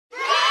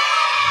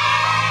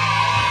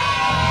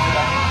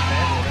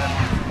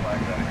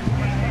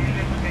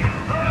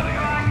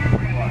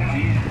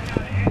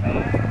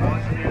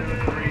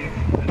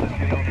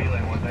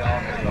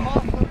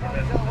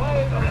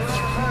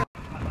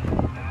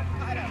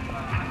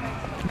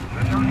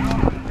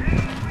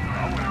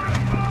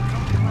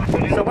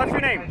what's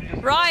your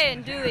name?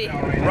 Ryan Dooley.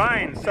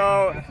 Ryan,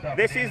 so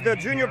this is the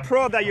Junior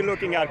Pro that you're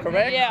looking at,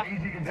 correct? Yeah.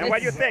 And what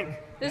do you think?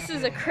 This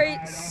is a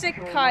great, sick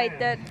kite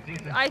that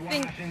I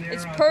think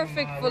it's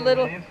perfect for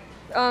little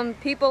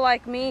people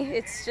like me.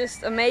 It's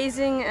just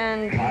amazing,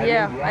 and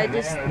yeah, I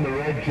just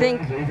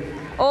think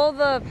all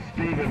the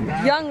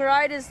young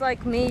riders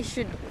like me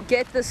should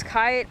get this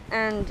kite,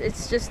 and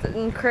it's just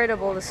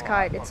incredible, this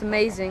kite. It's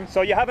amazing.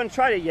 So you haven't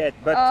tried it yet,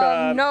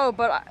 but... no,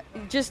 but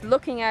just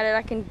looking at it,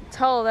 I can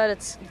tell that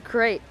it's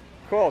great.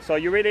 Cool, so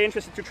you're really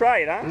interested to try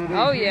it, huh?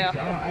 Oh yeah.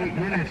 8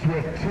 minutes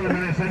with 2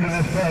 minutes into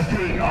this first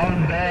heat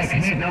on deck,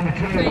 heat number 2.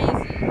 Crazy.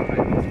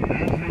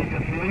 Anthony the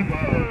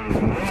Blooper,